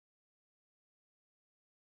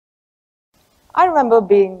I remember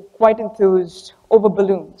being quite enthused over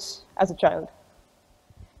balloons as a child.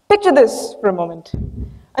 Picture this for a moment.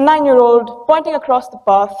 A 9-year-old pointing across the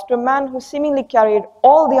path to a man who seemingly carried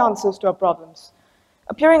all the answers to our problems,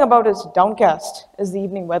 appearing about as downcast as the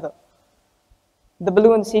evening weather. The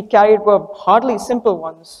balloons he carried were hardly simple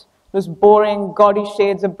ones, those boring, gaudy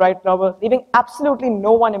shades of bright rubber, leaving absolutely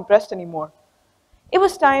no one impressed anymore. It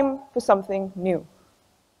was time for something new.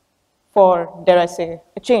 For, dare I say,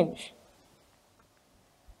 a change.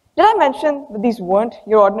 Did I mention that these weren't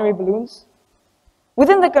your ordinary balloons?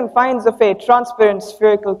 Within the confines of a transparent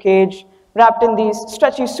spherical cage, wrapped in these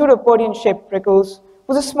stretchy pseudopodium-shaped prickles,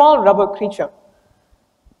 was a small rubber creature.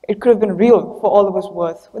 It could have been real for all it was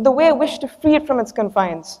worth, with the way I wished to free it from its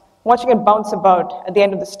confines, watching it bounce about at the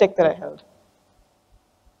end of the stick that I held.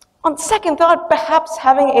 On second thought, perhaps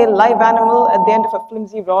having a live animal at the end of a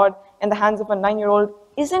flimsy rod in the hands of a 9-year-old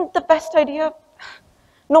isn't the best idea.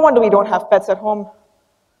 No wonder we don't have pets at home.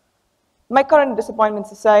 My current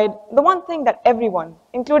disappointments aside, the one thing that everyone,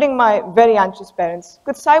 including my very anxious parents,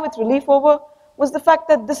 could sigh with relief over was the fact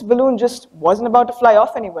that this balloon just wasn't about to fly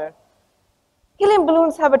off anywhere. Helium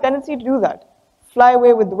balloons have a tendency to do that, fly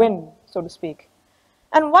away with the wind, so to speak.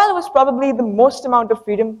 And while it was probably the most amount of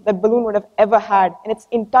freedom that balloon would have ever had in its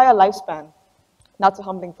entire lifespan, that's a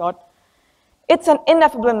humbling thought, it's an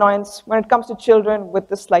ineffable annoyance when it comes to children with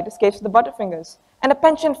the slightest case of the butterfingers, and a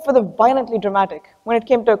penchant for the violently dramatic when it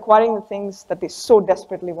came to acquiring the things that they so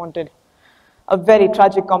desperately wanted. A very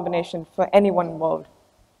tragic combination for anyone involved.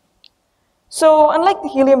 So, unlike the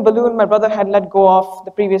helium balloon my brother had let go of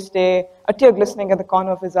the previous day, a tear glistening at the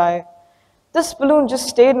corner of his eye, this balloon just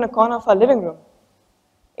stayed in a corner of our living room.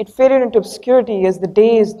 It faded into obscurity as the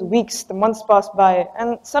days, the weeks, the months passed by,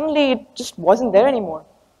 and suddenly it just wasn't there anymore.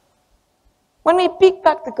 When we peeked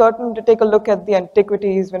back the curtain to take a look at the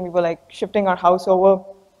antiquities when we were shifting our house over,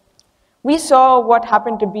 we saw what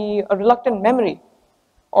happened to be a reluctant memory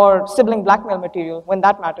or sibling blackmail material when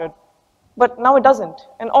that mattered. But now it doesn't,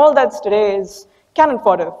 and all that's today is cannon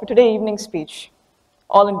fodder for today's evening's speech.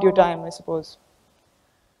 All in due time, I suppose.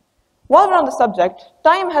 While we're on the subject,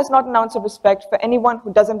 time has not an ounce of respect for anyone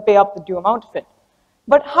who doesn't pay up the due amount of it.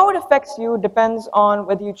 But how it affects you depends on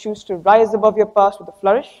whether you choose to rise above your past with a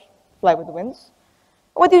flourish, fly with the winds,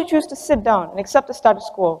 or whether you choose to sit down and accept the status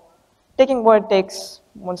quo, taking what it takes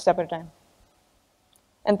one step at a time.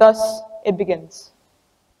 And thus, it begins,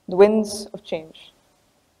 the winds of change.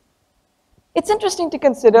 It's interesting to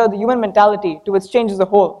consider the human mentality towards change as a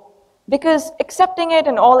whole, because accepting it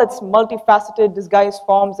in all its multifaceted, disguised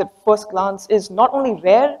forms at first glance is not only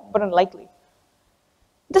rare, but unlikely.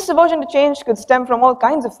 This aversion to change could stem from all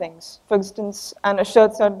kinds of things, for instance, an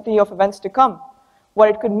assured certainty of events to come, what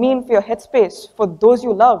it could mean for your headspace, for those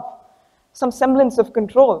you love, some semblance of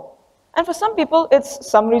control. And for some people, it's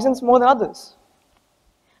some reasons more than others.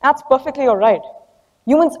 That's perfectly all right.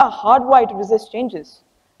 Humans are hardwired to resist changes.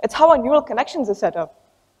 It's how our neural connections are set up.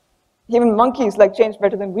 Even monkeys like change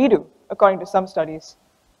better than we do, according to some studies.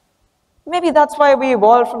 Maybe that's why we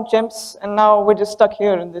evolved from chimps, and now we're just stuck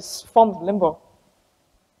here in this form of limbo.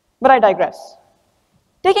 But I digress.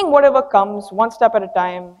 Taking whatever comes one step at a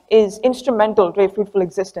time is instrumental to a fruitful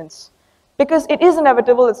existence, because it is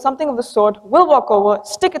inevitable that something of the sort will walk over,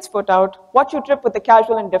 stick its foot out, watch you trip with a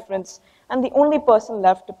casual indifference, and the only person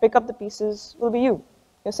left to pick up the pieces will be you,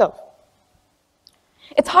 yourself.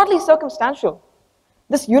 It's hardly circumstantial.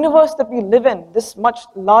 This universe that we live in, this much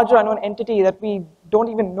larger unknown entity that we don't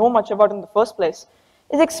even know much about in the first place,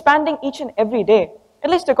 is expanding each and every day,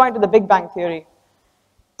 at least according to the Big Bang Theory.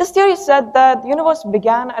 This theory said that the universe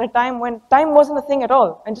began at a time when time wasn't a thing at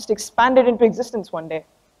all and just expanded into existence one day.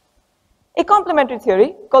 A complementary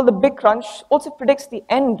theory called the Big Crunch also predicts the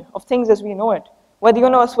end of things as we know it, where the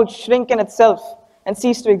universe will shrink in itself and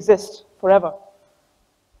cease to exist forever.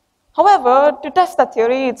 However, to test that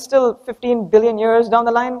theory, it's still 15 billion years down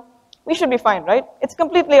the line. We should be fine, right? It's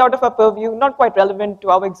completely out of our purview, not quite relevant to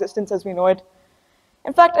our existence as we know it.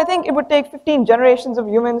 In fact, I think it would take 15 generations of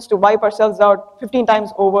humans to wipe ourselves out 15 times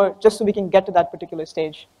over just so we can get to that particular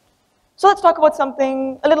stage. So let's talk about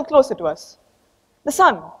something a little closer to us. The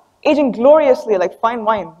sun, aging gloriously like fine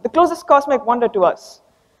wine, the closest cosmic wonder to us.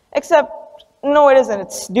 Except, no it isn't,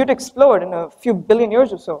 it's due to explode in a few billion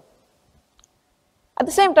years or so. At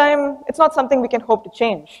the same time, it's not something we can hope to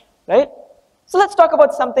change, right? So let's talk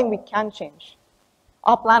about something we can change.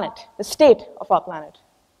 Our planet, the state of our planet.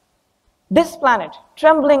 This planet,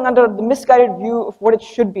 trembling under the misguided view of what it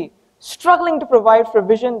should be, struggling to provide for a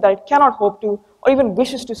vision that it cannot hope to or even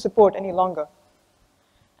wishes to support any longer.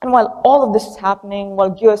 And while all of this is happening, while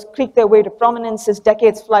gears creak their way to prominence as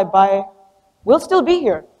decades fly by, we'll still be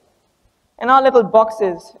here. in our little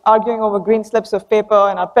boxes, arguing over green slips of paper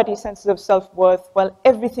and our petty senses of self-worth, while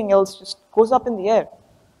everything else just goes up in the air.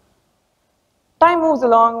 Time moves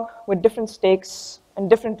along with different stakes and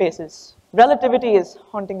different paces. Relativity is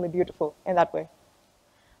hauntingly beautiful in that way.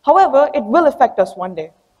 However, it will affect us one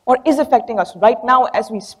day, or is affecting us right now as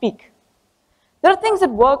we speak. There are things that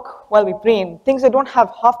work while we preen, things that don't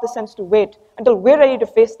have half the sense to wait until we're ready to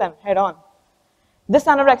face them head on. This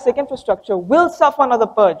anorexic infrastructure will suffer another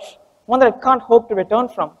purge, one that it can't hope to return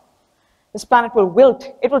from. This planet will wilt,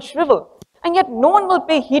 it will shrivel, and yet no one will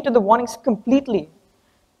pay heed to the warnings completely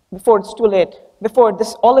before it's too late, before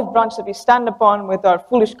this olive branch that we stand upon with our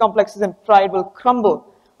foolish complexes and pride will crumble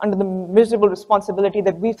under the miserable responsibility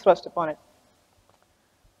that we've thrust upon it.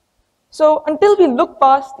 So until we look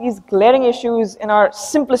past these glaring issues in our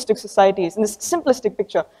simplistic societies, in this simplistic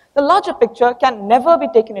picture, the larger picture can never be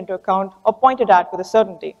taken into account or pointed at with a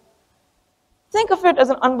certainty. Think of it as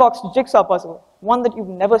an unboxed jigsaw puzzle, one that you've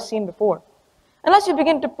never seen before. Unless you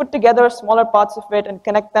begin to put together smaller parts of it and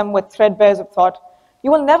connect them with threadbares of thought,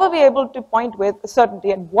 you will never be able to point with a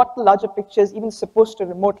certainty at what the larger picture is even supposed to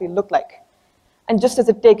remotely look like. And just as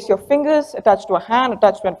it takes your fingers attached to a hand,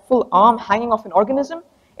 attached to a full arm hanging off an organism,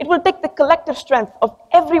 it will take the collective strength of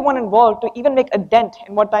everyone involved to even make a dent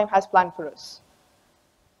in what time has planned for us.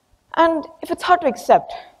 And if it's hard to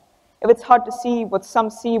accept, if it's hard to see what some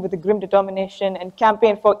see with a grim determination and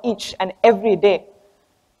campaign for each and every day,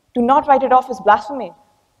 do not write it off as blasphemy.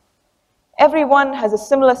 Everyone has a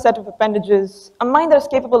similar set of appendages, a mind that is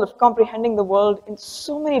capable of comprehending the world in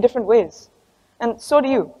so many different ways. And so do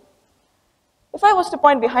you. If I was to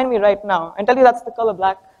point behind me right now and tell you that's the color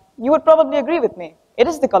black, you would probably agree with me. It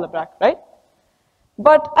is the color black, right?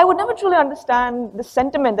 But I would never truly understand the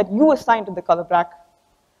sentiment that you assign to the color black.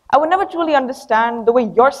 I would never truly understand the way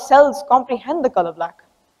your cells comprehend the color black.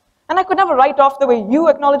 And I could never write off the way you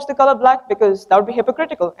acknowledge the color black because that would be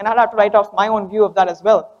hypocritical, and I'd have to write off my own view of that as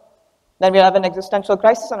well. Then we'll have an existential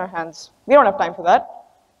crisis on our hands. We don't have time for that.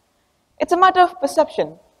 It's a matter of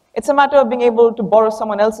perception. It's a matter of being able to borrow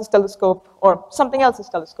someone else's telescope or something else's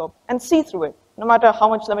telescope and see through it, no matter how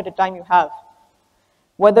much limited time you have.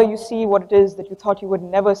 Whether you see what it is that you thought you would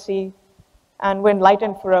never see and were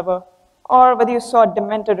enlightened forever, or whether you saw a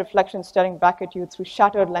demented reflection staring back at you through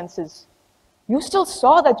shattered lenses, you still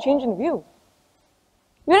saw that change in view.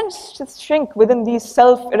 You didn't just shrink within these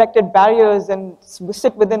self-erected barriers and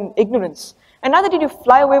sit within ignorance, and neither did you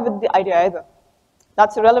fly away with the idea either.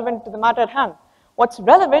 That's irrelevant to the matter at hand. What's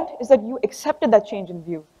relevant is that you accepted that change in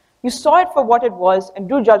view. You saw it for what it was and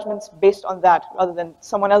drew judgments based on that rather than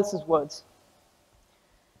someone else's words.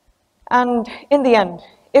 And in the end,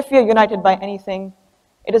 if we are united by anything,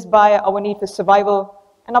 it is by our need for survival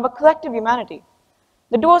and our collective humanity.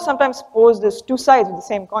 The duo sometimes posed as two sides of the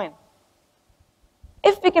same coin.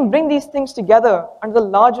 If we can bring these things together under the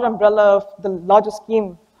larger umbrella of the larger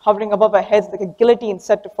scheme hovering above our heads like a guillotine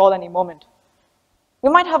set to fall any moment, we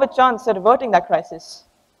might have a chance at averting that crisis.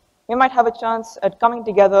 We might have a chance at coming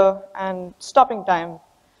together and stopping time,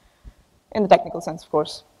 in the technical sense, of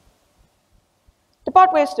course. To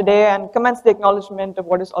part ways today and commence the acknowledgement of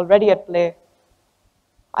what is already at play,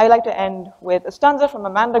 I like to end with a stanza from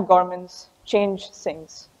Amanda Gorman's Change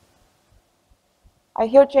Sings. I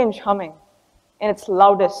hear change humming in its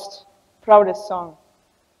loudest, proudest song.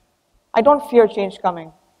 I don't fear change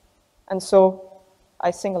coming, and so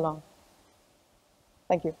I sing along.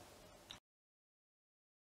 Thank you.